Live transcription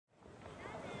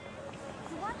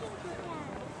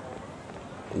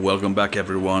Welcome back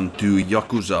everyone to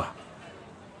Yakuza.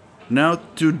 Now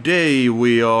today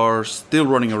we are still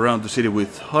running around the city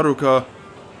with Haruka,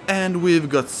 and we've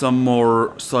got some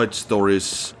more side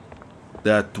stories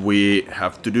that we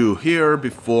have to do here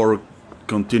before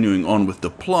continuing on with the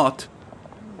plot.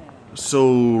 So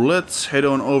let's head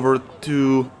on over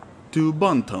to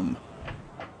Bantam,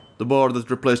 the bar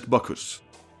that replaced Bacchus.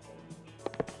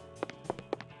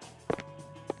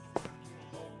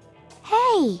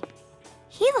 Hey!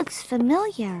 He looks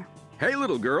familiar. Hey,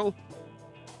 little girl.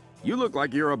 You look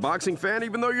like you're a boxing fan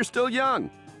even though you're still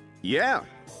young. Yeah,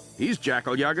 he's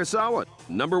Jackal Yagasawa,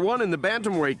 #1 in the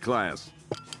bantamweight class.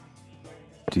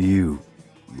 Do you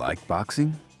like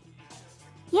boxing?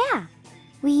 Yeah,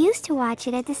 we used to watch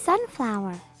it at the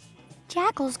Sunflower.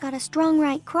 Jackal's got a strong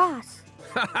right cross.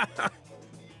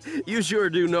 You sure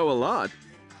do know a lot.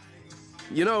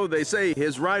 You know, they say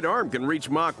his right arm can reach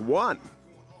Mach 1.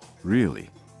 Really?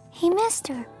 Hey,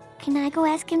 mister, can I go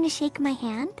ask him to shake my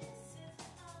hand?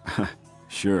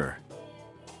 Sure.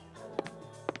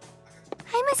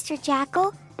 Hi, Mr.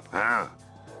 Jackal. Ah.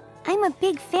 I'm a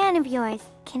big fan of yours.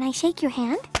 Can I shake your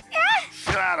hand?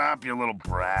 Shut up, you little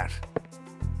brat.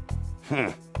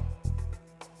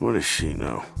 What does she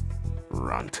know?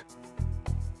 Runt.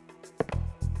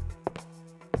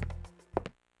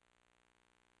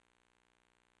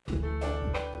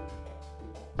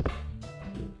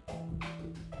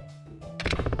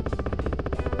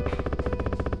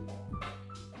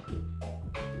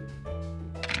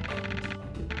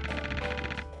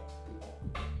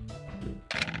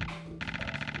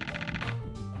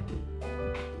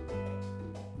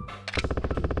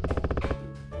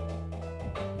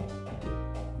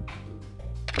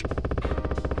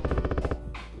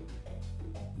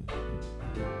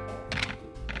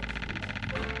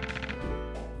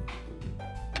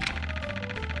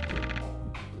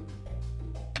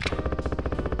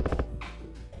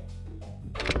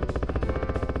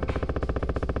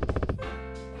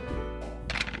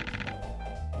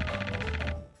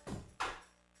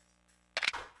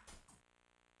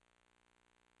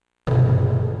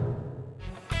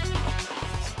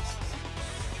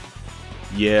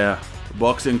 Yeah,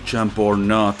 boxing champ or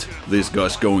not, this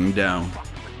guy's going down.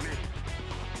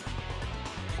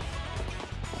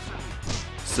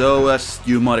 So, as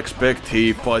you might expect,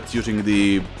 he fights using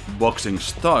the boxing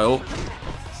style,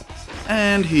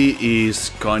 and he is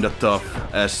kinda tough,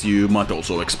 as you might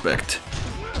also expect.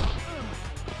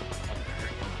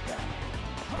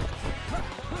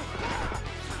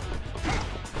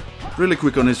 Really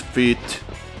quick on his feet,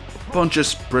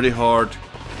 punches pretty hard,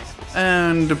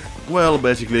 and well,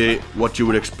 basically what you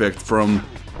would expect from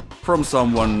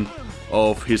someone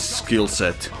of his skill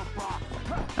set.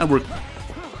 And we're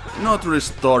not really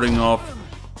starting off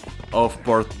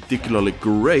particularly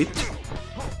great.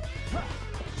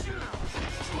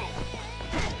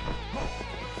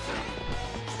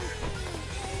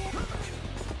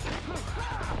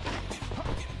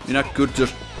 I could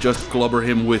just clobber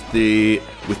him with the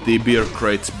beer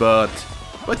crates, but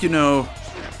you know,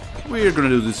 we're gonna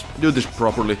do this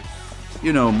properly.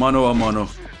 You know, mano a mano.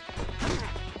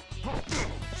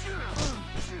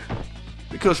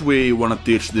 Because we wanna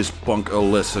teach this punk a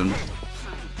lesson.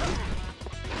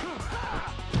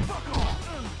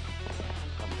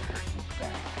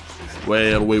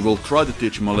 Well, we will try to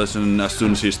teach him a lesson as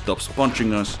soon as he stops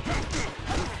punching us.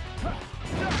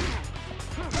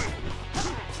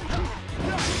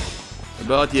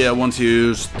 But yeah, once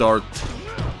you start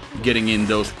getting in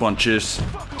those punches,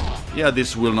 yeah,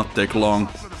 this will not take long.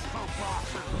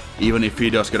 Even if he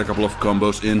does get a couple of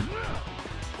combos in.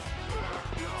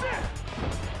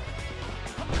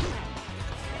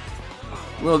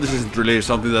 Well, this isn't really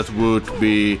something that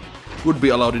would be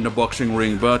allowed in a boxing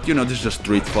ring, but you know, this is a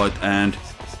street fight and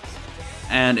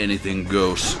anything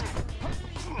goes.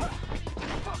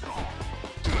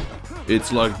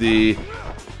 It's like the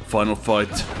final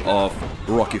fight of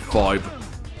Rocky V,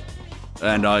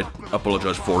 and I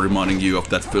apologize for reminding you of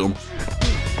that film.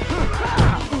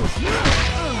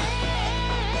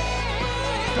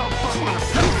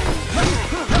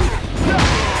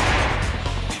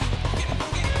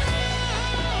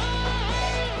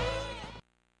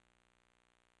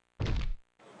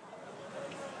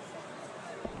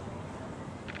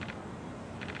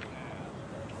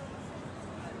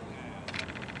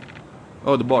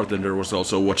 Oh, the bartender was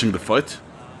also watching the fight.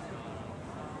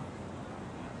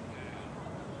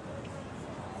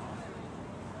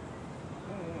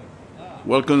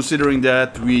 Well, considering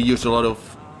that we use a lot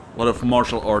of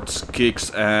martial arts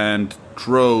kicks and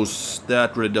throws,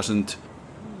 that really doesn't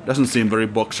seem very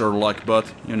boxer-like,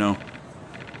 but you know.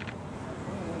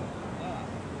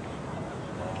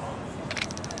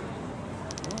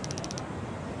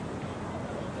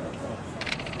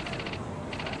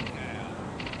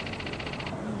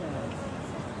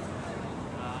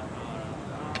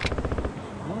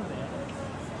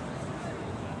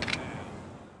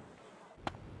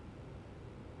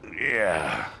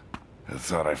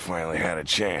 thought I finally had a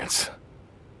chance.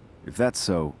 If that's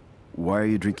so, why are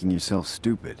you drinking yourself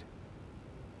stupid?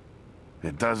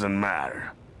 It doesn't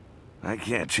matter. I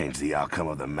can't change the outcome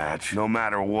of the match, no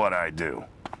matter what I do.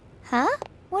 Huh?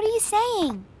 What are you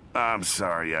saying? I'm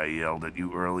sorry I yelled at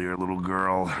you earlier, little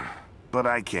girl, but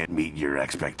I can't meet your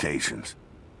expectations.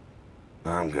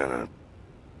 I'm gonna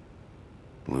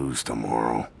lose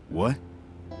tomorrow. What?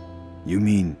 You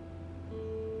mean...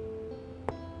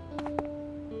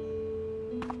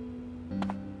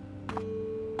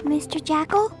 Mr.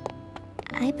 Jackal?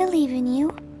 I believe in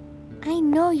you. I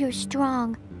know you're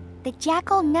strong. The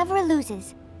Jackal never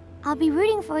loses. I'll be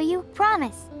rooting for you,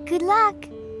 promise. Good luck.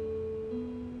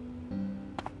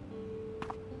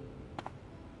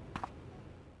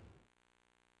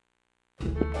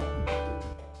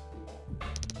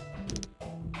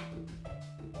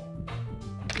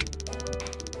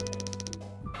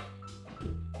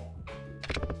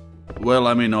 Well,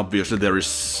 I mean, obviously there is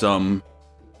some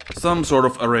sort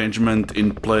of arrangement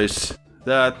in place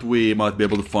that we might be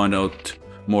able to find out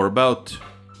more about.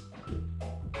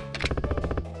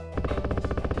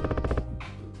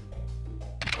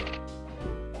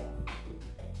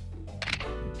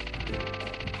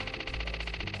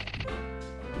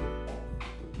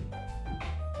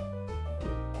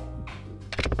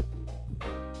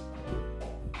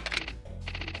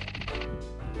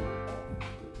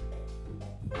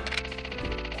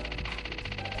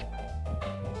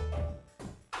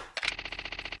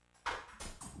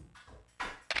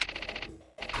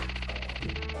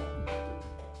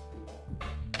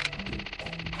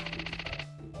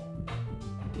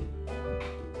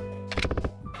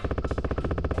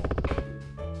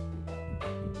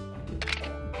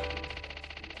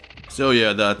 So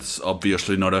yeah, that's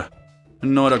obviously not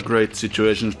a great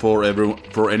situation for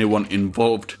anyone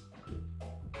involved.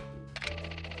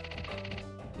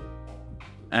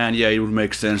 And yeah, it would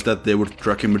make sense that they would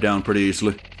track him down pretty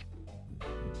easily.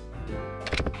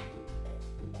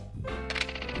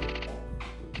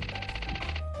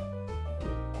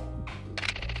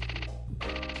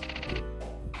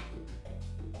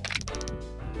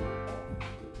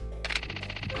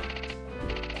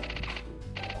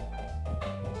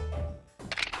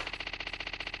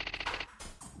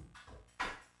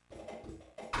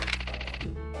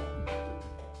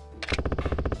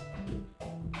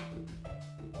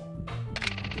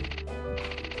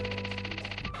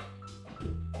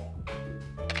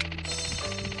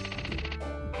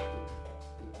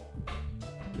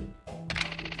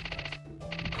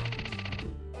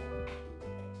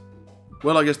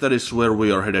 Well, I guess that is where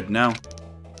we are headed now.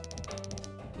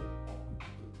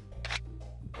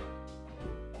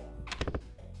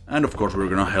 And of course we're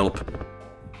gonna help.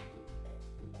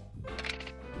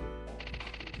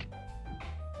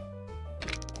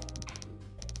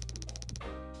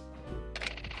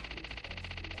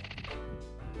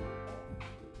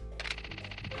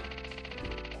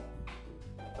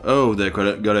 Oh, they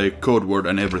got a code word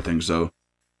and everything, so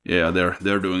yeah,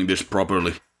 they're doing this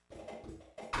properly.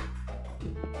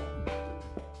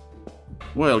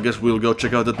 Well, guess we'll go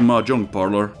check out that mahjong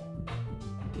parlor.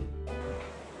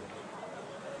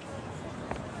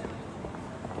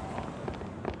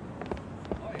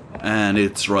 And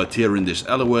it's right here in this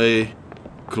alleyway,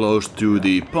 close to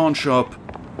the pawn shop.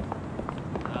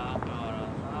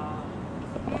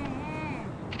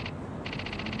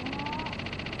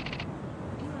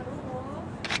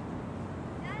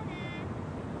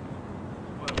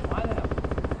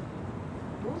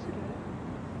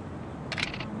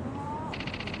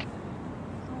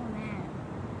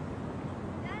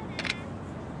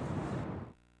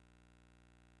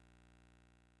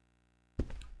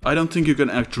 I don't think you can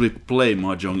actually play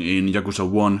mahjong in Yakuza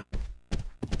 1.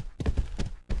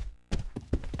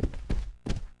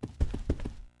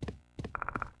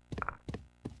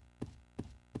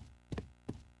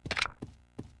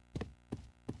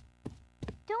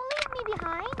 Don't leave me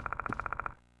behind.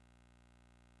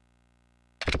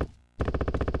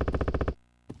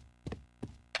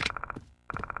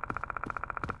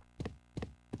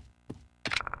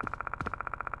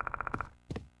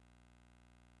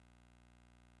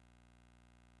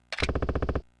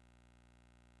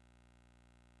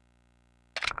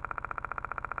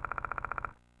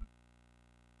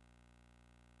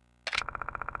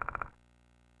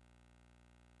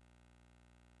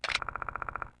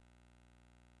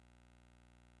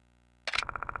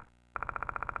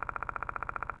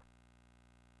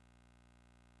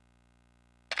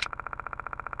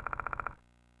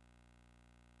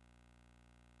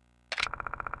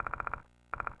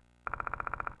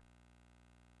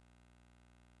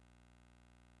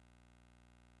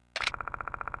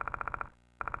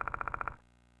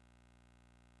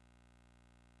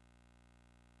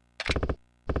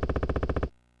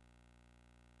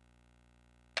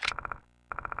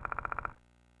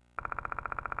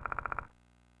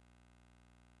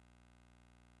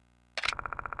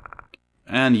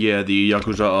 And yeah, the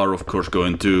Yakuza are of course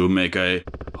going to make a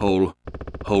whole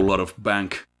lot of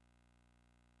bank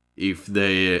if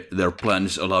their plan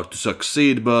is allowed to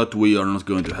succeed, but we are not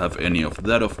going to have any of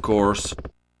that, of course.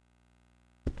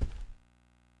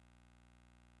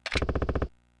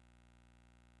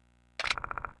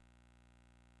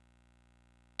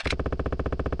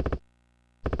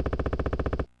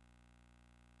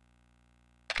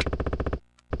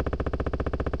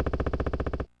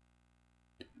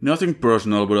 Nothing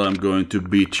personal, but I'm going to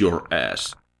beat your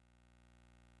ass.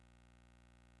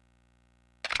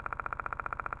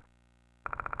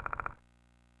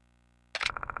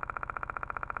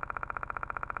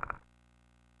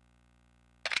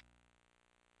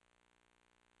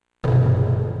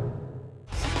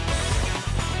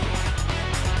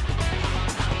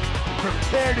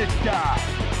 Prepare to die!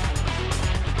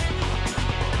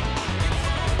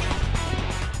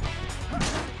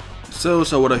 So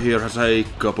Sawada here has a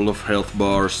couple of health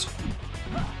bars.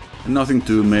 Nothing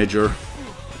too major.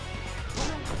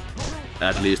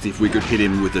 At least if we could hit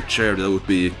him with a chair, that would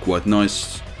be quite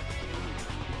nice.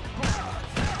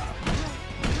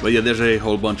 But yeah, there's a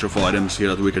whole bunch of items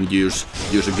here that we can use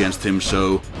against him,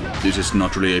 so this is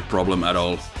not really a problem at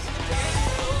all.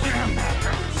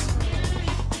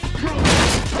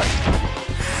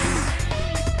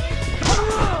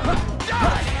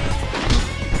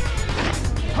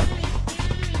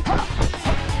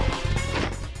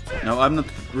 Now I'm not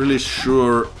really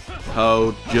sure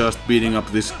how just beating up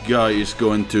this guy is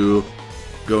going to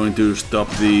stop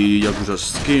the Yakuza's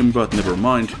scheme, but never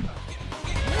mind.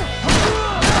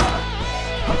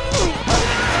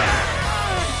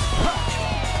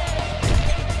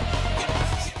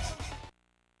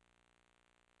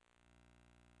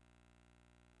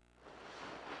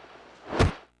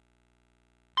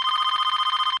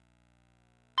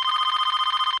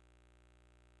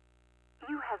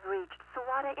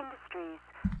 Industries.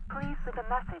 Please leave a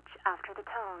message after the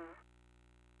tone.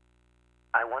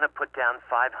 I want to put down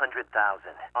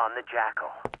 500,000 on the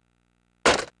Jackal.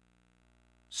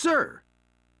 Sir!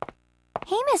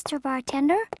 Hey, Mr.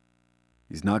 Bartender.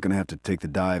 He's not gonna have to take the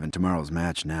dive in tomorrow's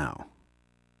match now.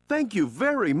 Thank you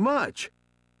very much.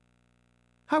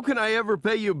 How can I ever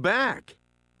pay you back?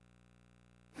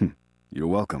 You're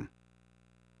welcome.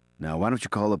 Now, why don't you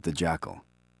call up the Jackal?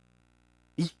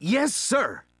 Yes,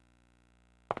 sir!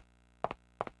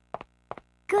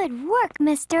 Good work,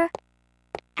 mister.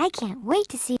 I can't wait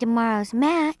to see tomorrow's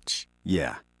match.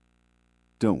 Yeah.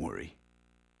 Don't worry.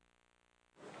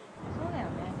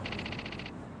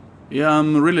 Yeah,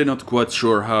 I'm really not quite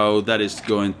sure how that is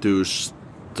going to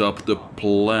stop the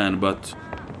plan, but...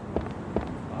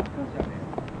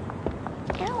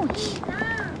 Ouch.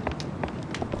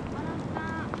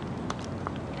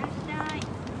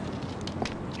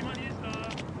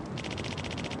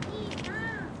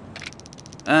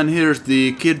 And here's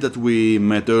the kid that we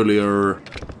met earlier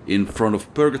in front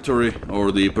of Purgatory,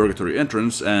 or the Purgatory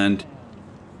entrance, and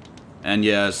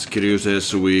yeah, as Kiryu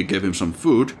says, we gave him some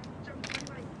food.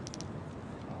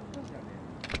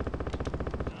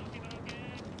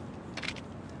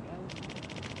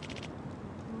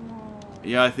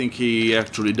 Yeah, I think he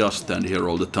actually does stand here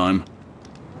all the time.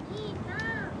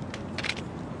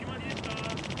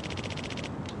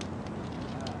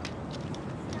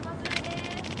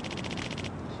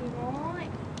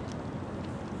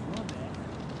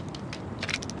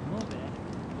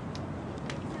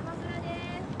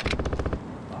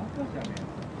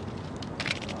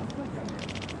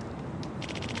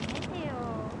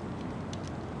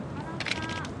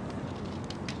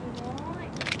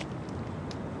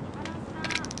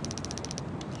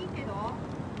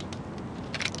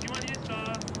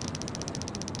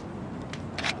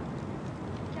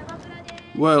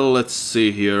 Well, let's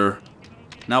see here.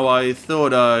 Now, I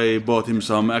thought I bought him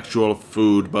some actual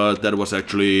food, but that was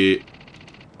actually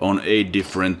on a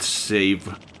different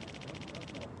save.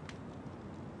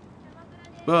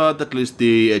 But at least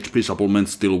the HP supplement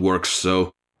still works,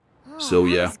 so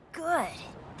yeah. That's good.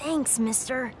 Thanks,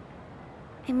 mister.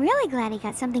 I'm really glad he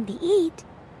got something to eat.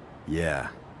 Yeah.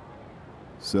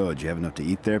 So, did you have enough to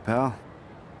eat there, pal?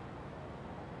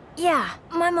 Yeah,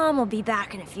 my mom will be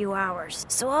back in a few hours,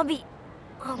 so I'll be...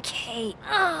 okay.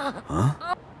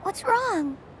 Huh? What's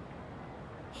wrong?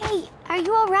 Hey, are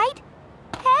you alright?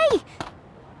 Hey!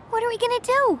 What are we gonna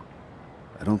do?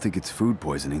 I don't think it's food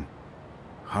poisoning.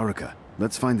 Haruka,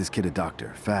 let's find this kid a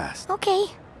doctor, fast. Okay.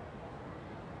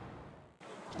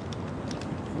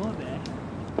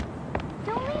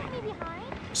 Don't leave me behind.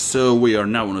 So we are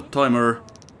now on a timer.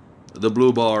 The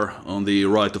blue bar on the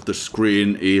right of the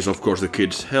screen is of course the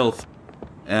kid's health.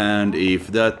 And if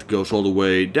that goes all the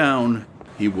way down,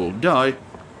 he will die.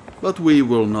 But we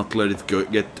will not let it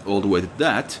get all the way to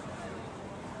that.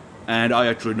 And I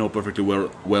actually know perfectly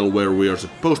well where we are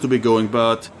supposed to be going,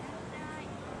 but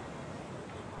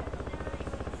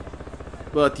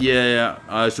yeah,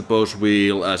 I suppose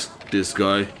we'll ask this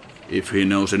guy if he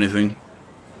knows anything.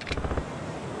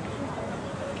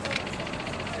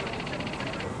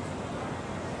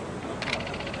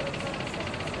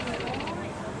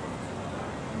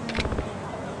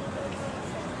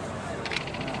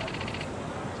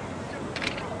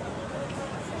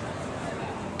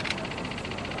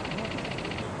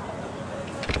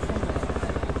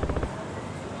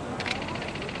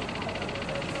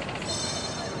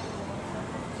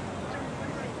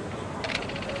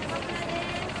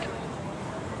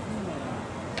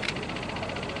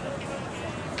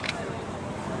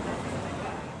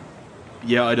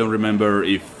 Yeah, I don't remember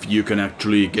if you can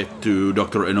actually get to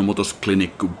Dr. Enomoto's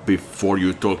clinic before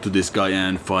you talk to this guy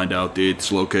and find out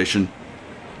its location.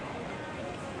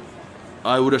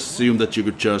 I would assume that you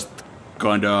could just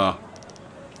kinda...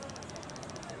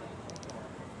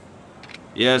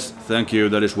 Yes, thank you,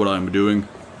 that is what I'm doing.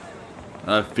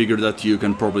 I figured that you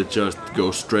can probably just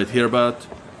go straight here, but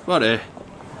eh.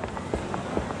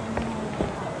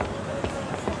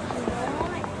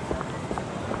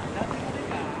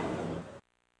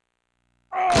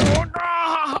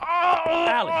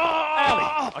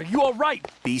 Are you all right?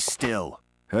 Be still.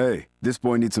 Hey, this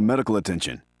boy needs some medical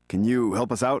attention. Can you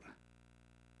help us out?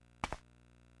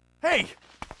 Hey,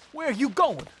 where are you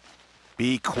going?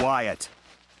 Be quiet.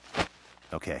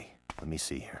 Okay, let me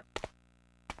see here.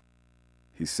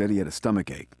 He said he had a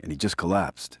stomachache, and he just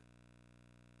collapsed.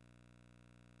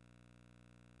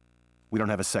 We don't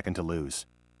have a second to lose.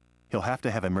 He'll have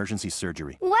to have emergency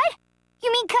surgery. What?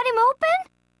 You mean cut him open?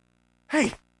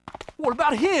 Hey, what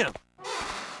about him?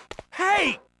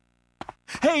 Hey!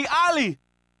 Hey, Ali!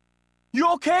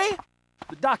 You okay?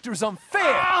 The doctor's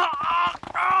unfair.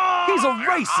 He's a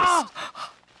racist.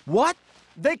 What?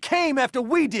 They came after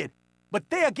we did, but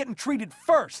they are getting treated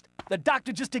first. The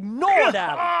doctor just ignored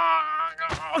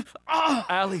Ali.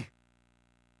 Ali!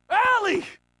 Ali!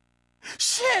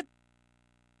 Shit!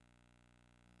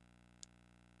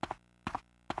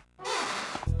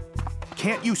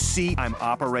 Can't you see I'm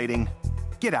operating?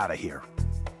 Get out of here.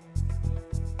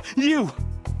 You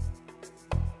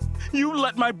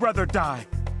let my brother die.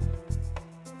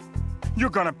 You're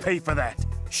gonna pay for that.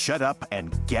 Shut up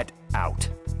and get out.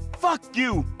 Fuck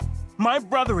you! My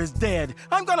brother is dead.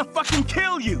 I'm gonna fucking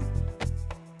kill you!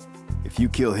 If you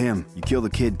kill him, you kill the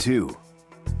kid too.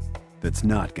 That's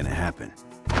not gonna happen.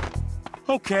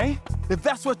 Okay, if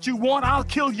that's what you want, I'll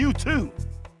kill you too.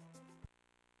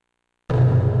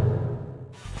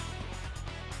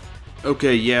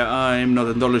 Okay, yeah, I'm not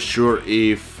entirely sure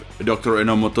if Dr.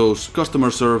 Enomoto's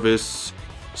customer service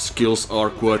skills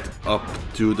are quite up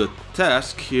to the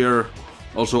task here.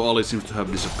 Also, Ali seems to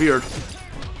have disappeared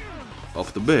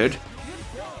off the bed.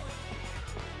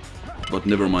 But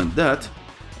never mind that.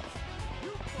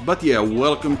 But yeah,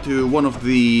 welcome to one of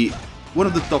the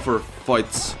tougher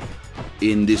fights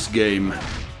in this game.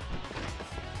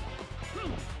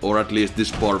 Or at least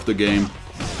this part of the game.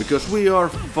 Because we are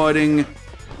fighting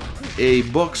a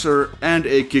boxer and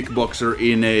a kickboxer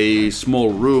in a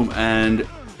small room, and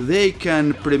they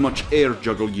can pretty much air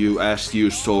juggle you, as you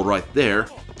saw right there.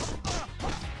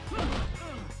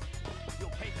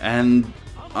 And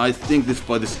I think this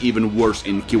fight is even worse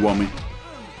in Kiwami.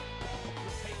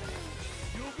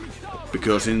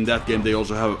 Because in that game they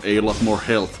also have a lot more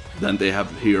health than they have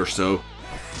here, so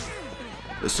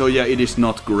yeah, it is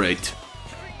not great.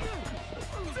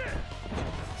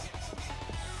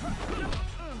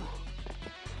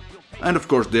 And of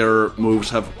course their moves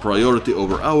have priority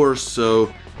over ours,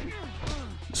 so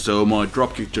my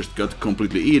dropkick just got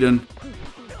completely eaten.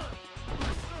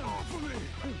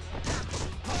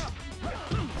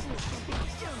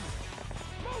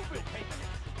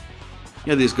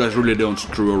 Yeah, these guys really don't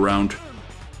screw around.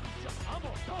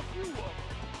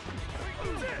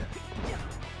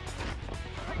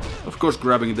 Of course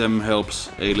grabbing them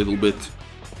helps a little bit.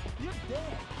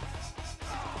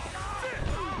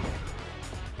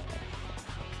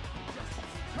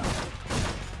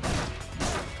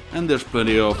 And there's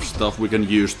plenty of stuff we can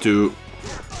use to,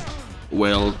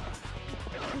 well,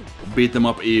 beat them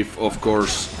up if, of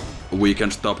course, we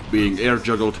can stop being air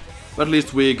juggled. But at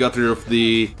least we got rid of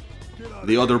the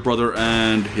other brother,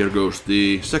 and here goes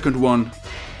the second one.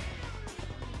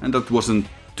 And that wasn't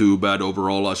too bad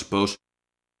overall, I suppose.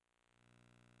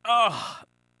 Oh,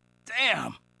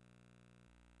 damn.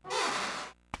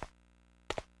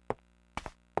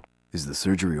 Is the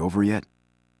surgery over yet?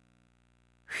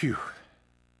 Phew.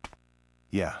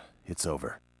 Yeah, it's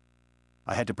over.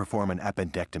 I had to perform an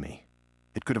appendectomy.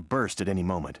 It could have burst at any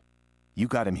moment. You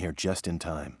got him here just in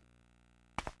time.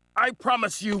 I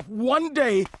promise you, one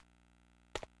day,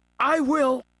 I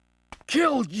will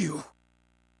kill you.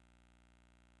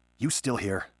 You still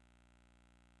here?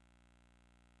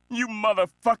 You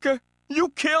motherfucker! You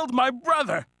killed my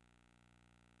brother!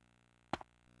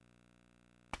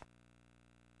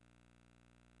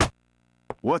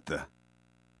 What the?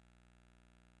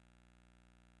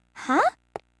 Huh?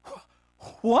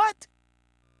 What?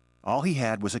 All he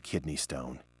had was a kidney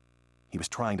stone. He was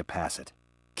trying to pass it.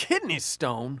 Kidney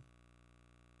stone?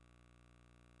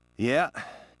 Yeah.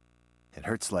 It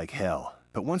hurts like hell.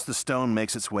 But once the stone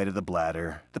makes its way to the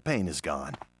bladder, the pain is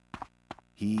gone.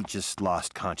 He just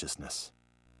lost consciousness.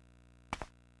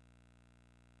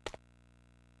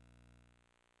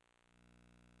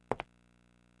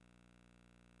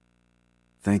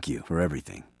 Thank you for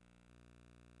everything.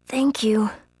 Thank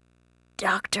you,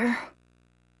 Doctor.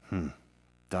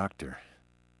 Doctor.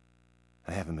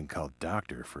 I haven't been called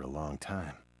doctor for a long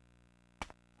time.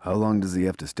 How long does he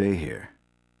have to stay here?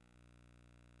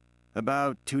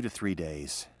 About 2 to 3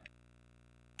 days.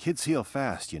 Kids heal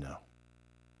fast, you know.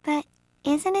 But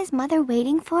isn't his mother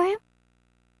waiting for him?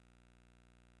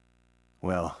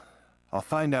 Well, I'll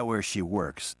find out where she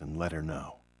works and let her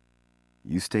know.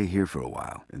 You stay here for a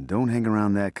while, and don't hang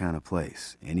around that kind of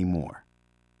place anymore.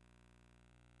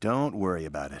 Don't worry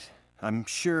about it. I'm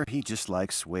sure he just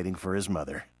likes waiting for his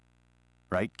mother.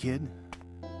 Right, kid?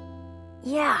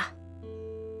 Yeah.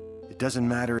 It doesn't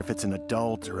matter if it's an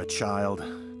adult or a child.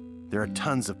 There are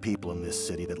tons of people in this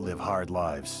city that live hard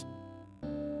lives.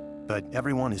 But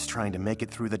everyone is trying to make it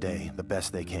through the day the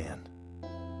best they can.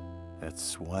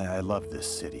 That's why I love this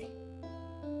city.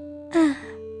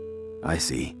 I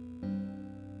see.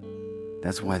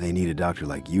 That's why they need a doctor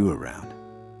like you around.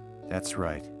 That's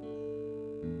right.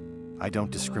 I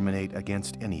don't discriminate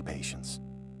against any patients.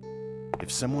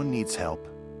 If someone needs help,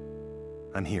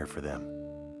 I'm here for them.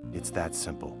 It's that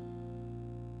simple.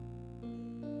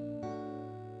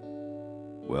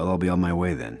 Well, I'll be on my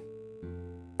way then.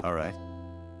 All right.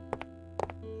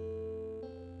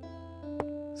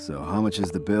 So how much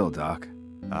is the bill, Doc?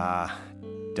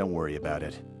 Don't worry about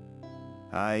it.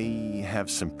 I have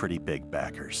some pretty big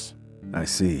backers. I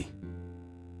see.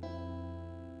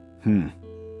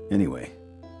 Anyway.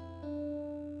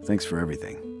 Thanks for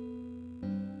everything.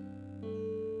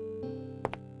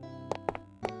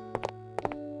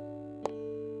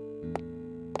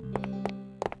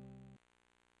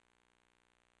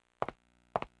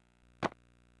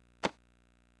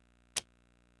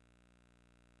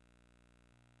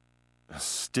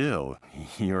 Still,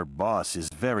 your boss is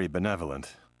very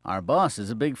benevolent. Our boss is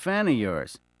a big fan of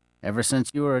yours, ever since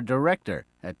you were a director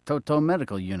at Toto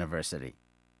Medical University.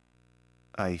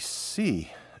 I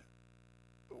see.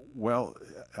 Well,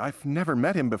 I've never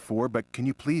met him before, but can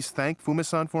you please thank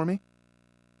Fuma-san for me?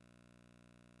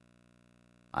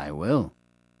 I will.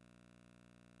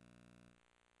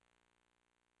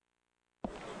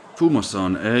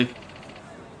 Fuma-san, eh?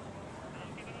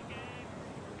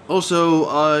 Also,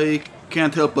 I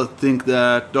can't help but think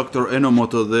that Dr.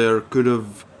 Enomoto there could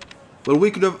have... Well,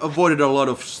 we could have avoided a lot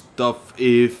of stuff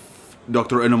if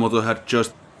Dr. Enomoto had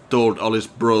just told Alice's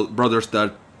brothers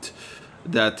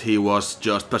that he was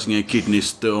just passing a kidney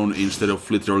stone instead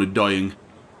of literally dying.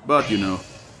 But, you know.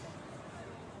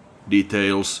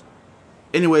 Details.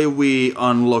 Anyway, we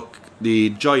unlock the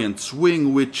giant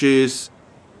swing, which is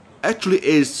actually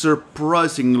a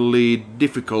surprisingly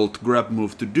difficult grab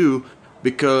move to do,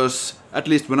 because at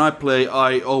least when I play,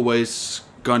 I always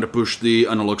kinda push the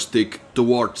analog stick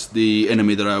towards the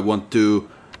enemy that I want to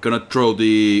kinda throw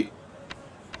the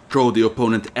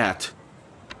opponent at.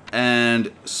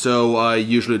 And so I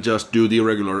usually just do the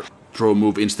regular throw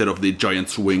move instead of the giant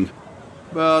swing.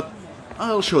 But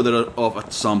I'll show that off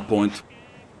at some point.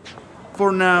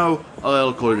 For now,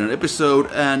 I'll call it an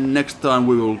episode, and next time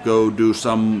we will go do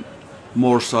some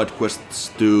more side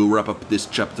quests to wrap up this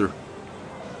chapter.